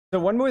So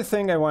one more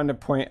thing I wanted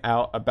to point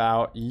out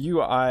about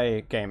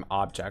UI game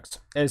objects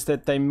is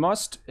that they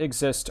must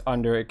exist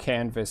under a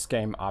canvas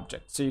game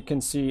object. So you can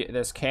see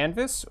this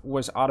canvas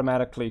was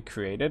automatically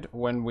created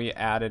when we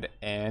added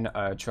in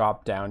a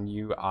drop-down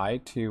UI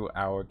to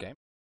our game.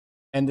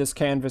 And this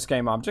canvas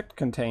game object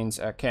contains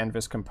a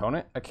canvas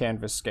component, a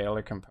canvas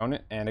scalar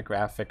component, and a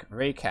graphic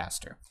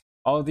raycaster.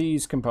 All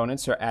these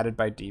components are added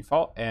by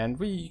default, and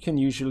we can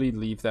usually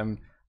leave them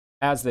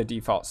as the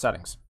default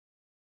settings.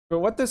 But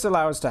what this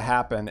allows to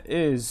happen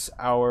is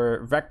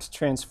our rect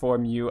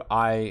transform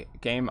UI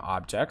game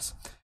objects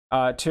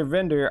to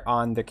render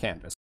on the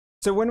canvas.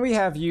 So when we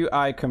have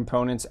UI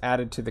components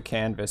added to the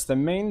canvas, the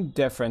main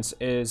difference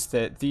is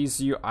that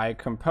these UI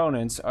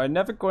components are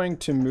never going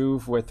to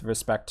move with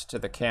respect to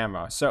the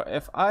camera. So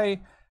if I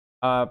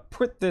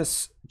put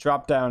this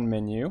drop-down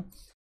menu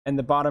in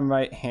the bottom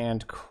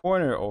right-hand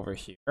corner over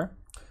here,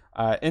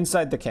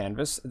 inside the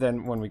canvas,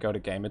 then when we go to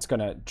game, it's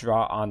going to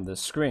draw on the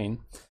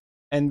screen.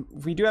 And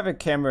we do have a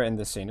camera in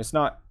the scene. It's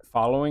not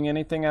following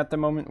anything at the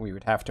moment. We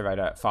would have to write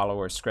a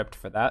follower script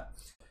for that.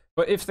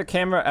 But if the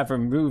camera ever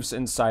moves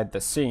inside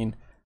the scene,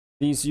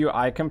 these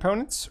UI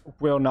components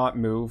will not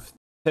move.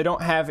 They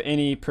don't have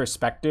any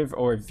perspective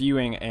or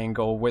viewing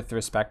angle with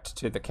respect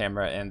to the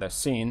camera and the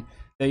scene.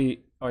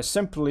 They are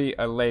simply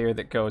a layer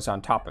that goes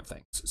on top of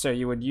things. So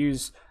you would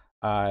use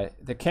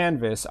the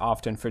canvas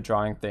often for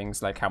drawing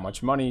things like how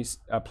much money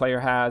a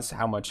player has,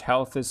 how much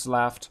health is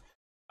left,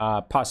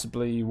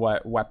 possibly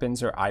what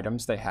weapons or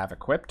items they have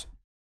equipped.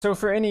 So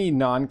for any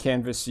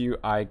non-canvas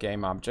UI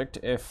game object,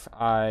 if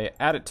I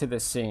add it to the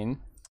scene,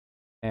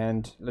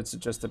 and let's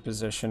adjust the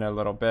position a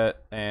little bit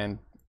and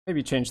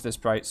maybe change this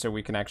bright so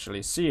we can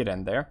actually see it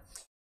in there.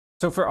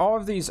 So for all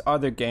of these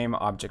other game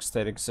objects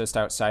that exist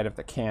outside of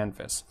the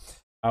canvas,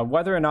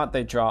 whether or not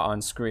they draw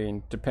on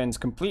screen depends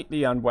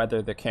completely on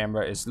whether the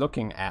camera is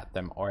looking at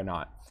them or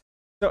not.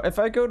 So if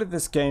I go to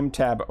this game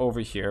tab over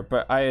here,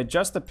 but I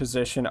adjust the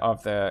position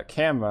of the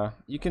camera,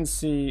 you can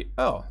see,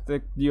 oh,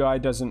 the UI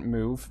doesn't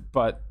move,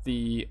 but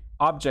the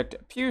object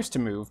appears to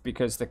move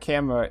because the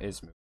camera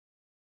is moving.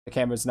 The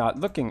camera is not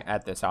looking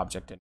at this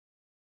object anymore.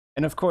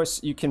 And of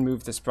course, you can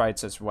move the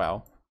sprites as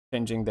well,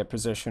 changing their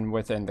position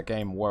within the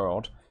game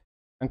world,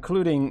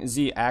 including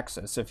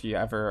Z-axis if you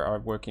ever are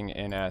working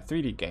in a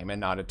 3D game and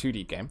not a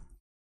 2D game.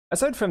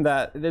 Aside from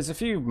that, there's a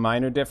few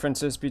minor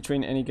differences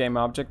between any game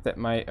object that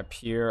might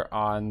appear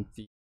on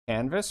the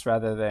canvas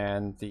rather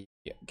than the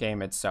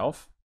game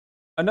itself.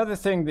 Another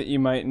thing that you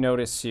might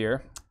notice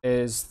here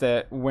is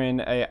that when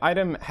an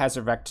item has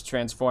a rect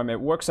transform, it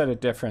works at a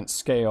different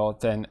scale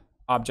than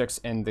objects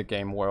in the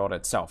game world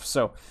itself.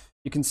 So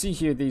you can see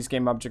here these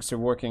game objects are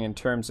working in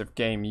terms of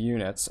game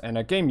units, and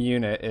a game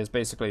unit is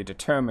basically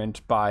determined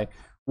by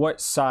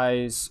what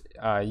size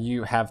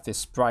you have the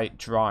sprite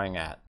drawing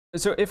at.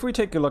 So if we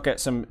take a look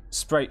at some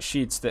sprite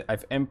sheets that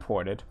I've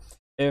imported,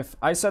 if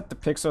I set the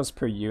pixels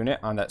per unit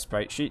on that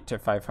sprite sheet to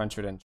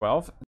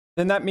 512,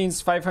 then that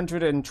means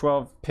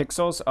 512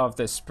 pixels of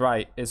this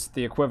sprite is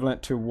the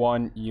equivalent to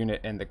 1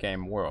 unit in the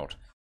game world.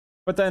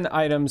 But then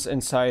items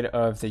inside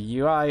of the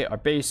UI are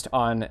based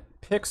on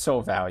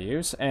pixel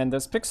values, and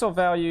those pixel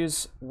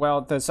values,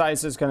 well, the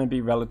size is going to be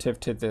relative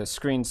to the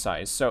screen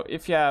size. So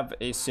if you have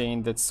a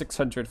scene that's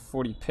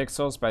 640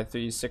 pixels by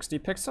 360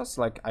 pixels,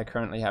 like I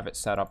currently have it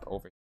set up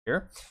over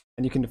here,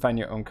 and you can define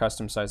your own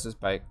custom sizes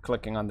by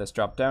clicking on this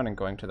drop down and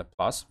going to the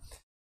plus,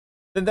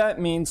 then that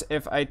means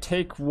if I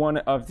take one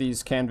of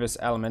these canvas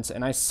elements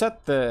and I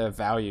set the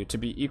value to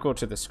be equal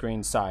to the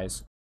screen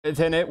size,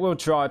 then it will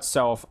draw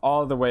itself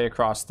all the way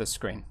across the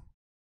screen.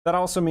 That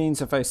also means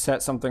if I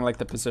set something like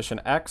the position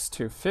X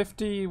to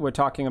 50, we're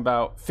talking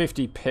about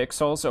 50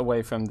 pixels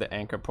away from the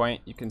anchor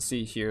point. You can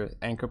see here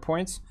anchor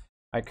points.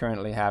 I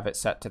currently have it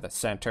set to the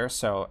center,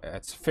 so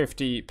it's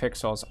 50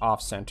 pixels off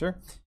center.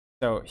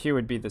 So here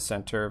would be the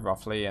center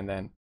roughly, and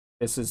then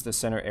this is the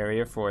center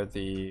area for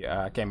the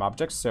game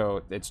object.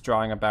 So it's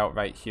drawing about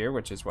right here,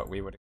 which is what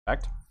we would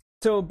expect.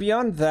 So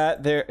beyond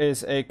that, there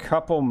is a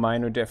couple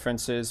minor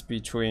differences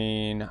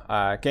between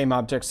game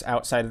objects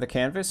outside of the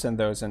canvas and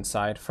those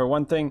inside. For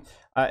one thing,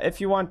 if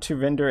you want to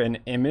render an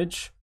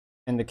image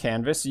in the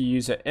canvas, you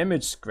use an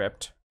image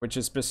script, which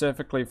is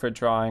specifically for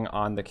drawing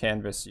on the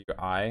canvas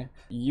UI.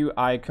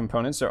 UI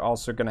components are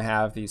also going to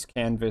have these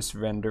canvas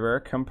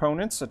renderer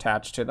components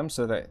attached to them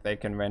so that they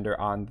can render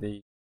on the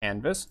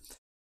canvas.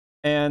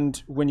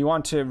 And when you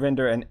want to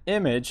render an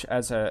image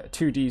as a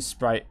 2D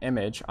sprite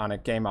image on a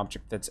game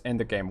object that's in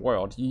the game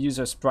world, you use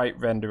a sprite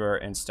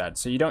renderer instead.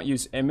 So you don't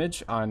use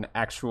image on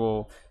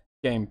actual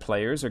game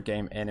players or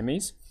game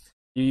enemies.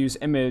 You use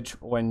image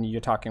when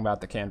you're talking about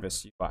the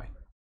canvas UI.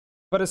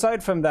 But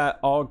aside from that,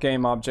 all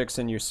game objects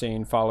in your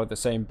scene follow the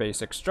same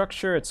basic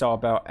structure. It's all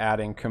about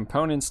adding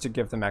components to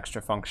give them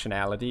extra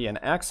functionality and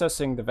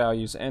accessing the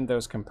values in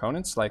those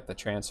components, like the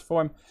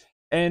transform,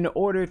 in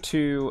order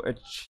to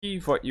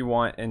achieve what you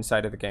want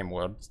inside of the game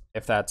world.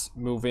 If that's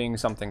moving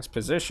something's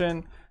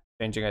position,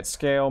 changing its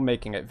scale,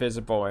 making it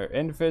visible or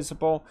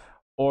invisible,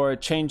 or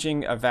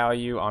changing a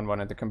value on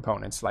one of the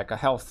components, like a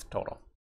health total.